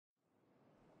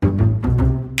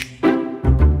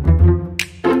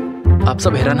आप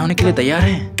सब हैरान होने के लिए तैयार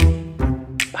हैं?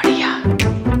 बढ़िया।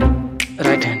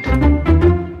 Right hand.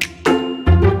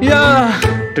 या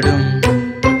टुडुम।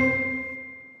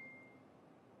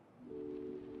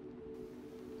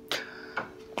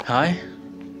 हाय,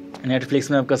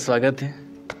 नेटफ्लिक्स में आपका स्वागत है।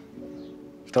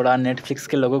 थोड़ा नेटफ्लिक्स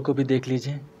के लोगों को भी देख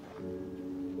लीजिए।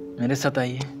 मेरे साथ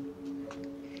आइए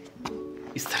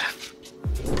इस तरफ।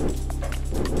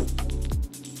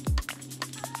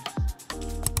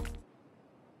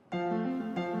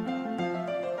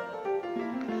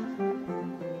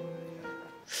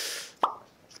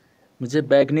 मुझे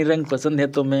बैगनी रंग पसंद है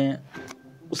तो मैं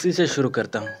उसी से शुरू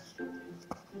करता हूँ।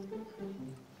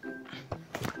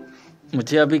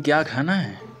 मुझे अभी क्या खाना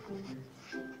है?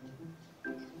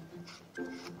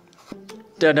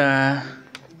 टाडा,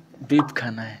 बीफ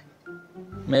खाना है।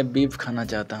 मैं बीफ खाना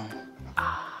चाहता हूँ।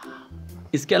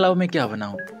 इसके अलावा मैं क्या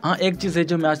बनाऊँ? हाँ, एक चीज़ है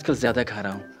जो मैं आजकल ज़्यादा खा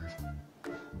रहा हूँ।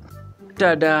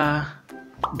 टाडा,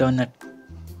 डोनट।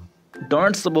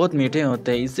 डोनट्स तो बहुत मीठे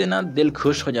होते हैं, इससे ना दिल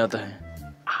खुश हो जाता है।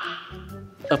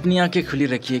 अपनी आंखें खुली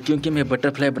रखिए क्योंकि मैं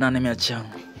बटरफ्लाई बनाने में अच्छा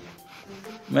हूँ।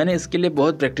 मैंने इसके लिए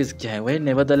बहुत प्रैक्टिस किया है। वही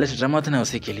नेवरदलेस ड्रामा था ना,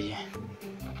 उसी के लिए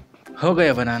हो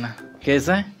गया बनाना।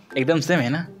 कैसा है? एकदम सेम है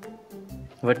ना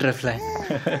बटरफ्लाई।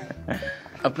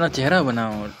 अपना चेहरा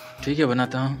बनाओ। ठीक है,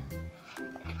 बनाता हूँ।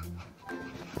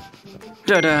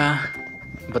 टाडा,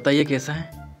 बताइए कैसा है?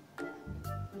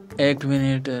 एक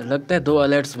मिनट, लगता है 2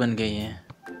 अलर्ट्स बन गई हैं।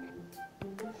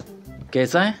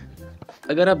 कैसा है?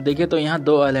 अगर आप देखें तो यहाँ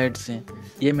 2 अलर्ट्स हैं।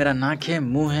 ये मेरा नाक है,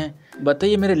 मुंह है।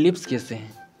 बताइए मेरे लिप्स कैसे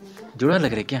हैं? जुड़ा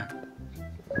लग रहे क्या?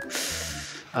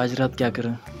 आज रात क्या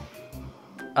करूं?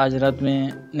 आज रात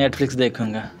में नेटफ्लिक्स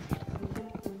देखूंगा।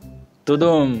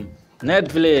 तुदुम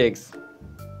नेटफ्लिक्स।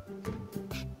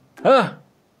 हाँ,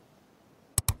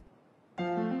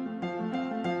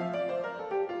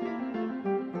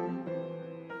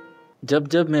 जब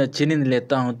जब मैं अच्छी नींद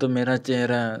लेता हूँ तो मेरा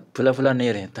चेहरा फुला फुला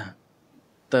नहीं रहता।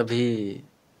 तभी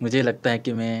मुझे लगता है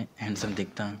कि मैं हैंडसम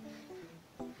दिखता हूँ।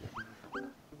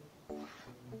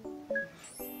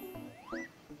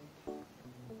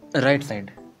 Right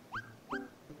side.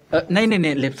 नहीं नहीं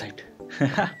नहीं, लेफ्ट साइड।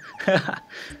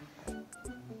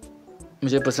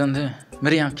 मुझे पसंद है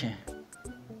मेरी आंखें।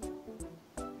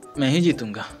 मैं ही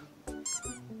जीतूंगा।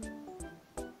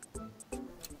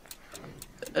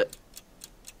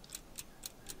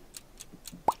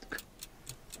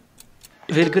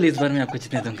 बिल्कुल, इस बार मैं आपको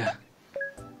जीतने दूंगा।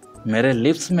 मेरे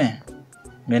लिप्स में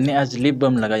मैंने आज लिप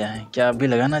बम लगाया है। क्या आप भी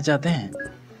लगाना चाहते हैं?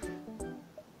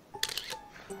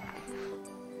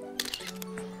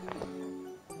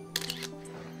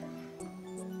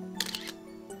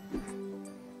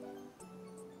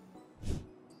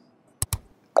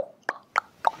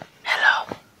 Hello,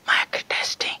 mic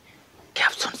testing. क्या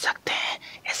आप सुन सकते हैं?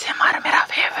 एसएमआर मेरा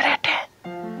फेवरेट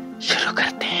है। शुरू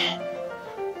करते हैं।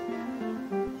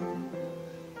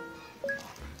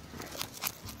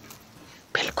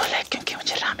 बिल्कुल है, क्योंकि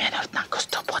मुझे रामेन और उतना कुछ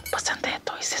तो बहुत पसंद है,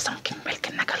 तो इसे समकिंग मिल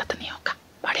करना गलत नहीं होगा।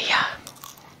 बढ़िया।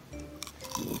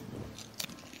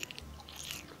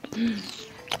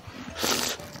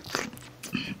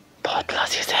 बहुत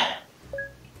लजीज है।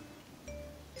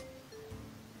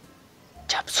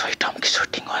 जब स्वीट होम की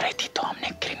शूटिंग हो रही थी तो हमने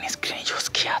ग्रीन स्क्रीन यूज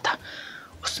किया था।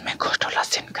 उसमें घोस्ट वाला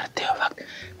सीन करते वक्त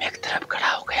मैं एक तरफ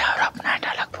खड़ा हो गया और अपना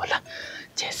डायलॉग बोला।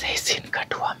 जैसे ही सीन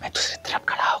कट हुआ मैं दूसरी तरफ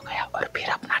खड़ा हो गया और फिर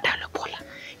अपना डायलॉग बोला।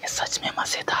 ये सच में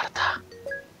मजेदार था।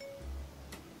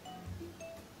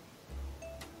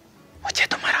 मुझे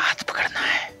तुम्हारा हाथ पकड़ना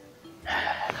है।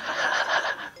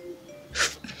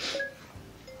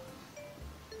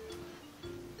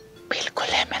 बिल्कुल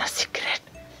है मेरा सीक्रेट।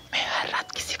 मैं हर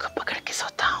रात किसी को पकड़ के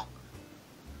सोता हूँ।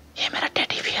 ये मेरा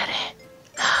टेडी बियर है।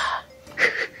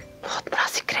 बहुत बड़ा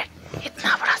सीक्रेट,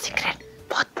 इतना बड़ा सीक्रेट,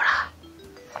 बहुत बड़ा।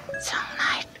 Song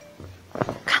night,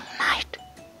 Kang night,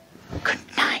 good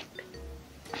night.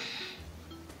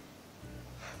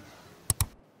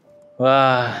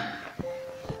 वाह,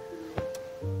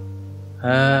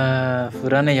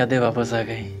 पुराने यादें वापस आ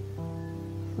गई।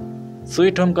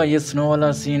 स्वीट होम का ये स्नो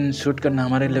वाला सीन शूट करना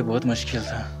हमारे लिए बहुत मुश्किल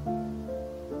था।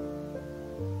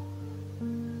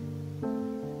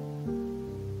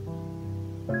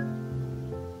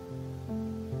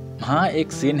 हाँ,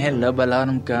 एक सीन है लव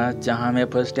अलार्म का, जहाँ मैं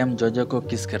फर्स्ट टाइम जोजो को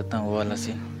किस करता हूँ, वो वाला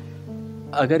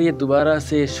सीन। अगर ये दोबारा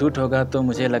से शूट होगा तो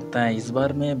मुझे लगता है इस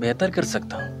बार मैं बेहतर कर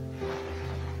सकता हूँ।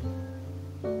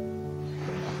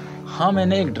 हाँ,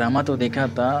 मैंने एक ड्रामा तो देखा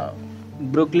था,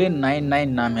 ब्रुकलिन 99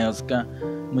 नाम है उसका।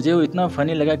 मुझे वो इतना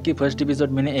फनी लगा कि फर्स्ट एपिसोड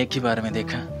मैंने एक ही बार में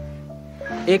देखा।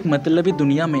 एक मतलबी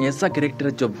दुनिया में ऐसा कैरेक्टर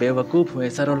जो बेवकूफ़ हो,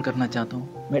 ऐसा रोल करना चाहता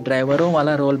हूँ। मैं ड्राइवरों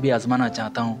वाला रोल भी आजमाना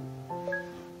चाहता हूँ।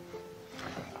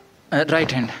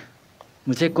 Right hand.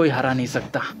 मुझे कोई हरा नहीं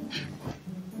सकता।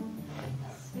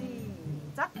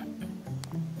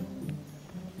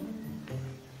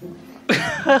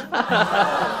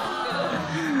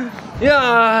 या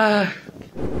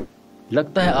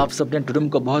लगता है आप सबने टुडुम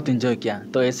को बहुत एंजॉय किया।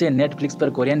 तो ऐसे नेटफ्लिक्स पर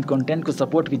कोरियन कंटेंट को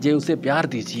सपोर्ट कीजिए, उसे प्यार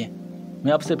दीजिए।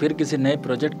 मैं आपसे फिर किसी नए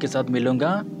प्रोजेक्ट के साथ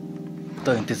मिलूंगा,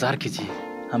 तो इंतज़ार कीजिए।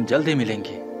 हम जल्द ही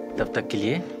मिलेंगे। तब तक के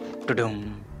लिए टुडुम।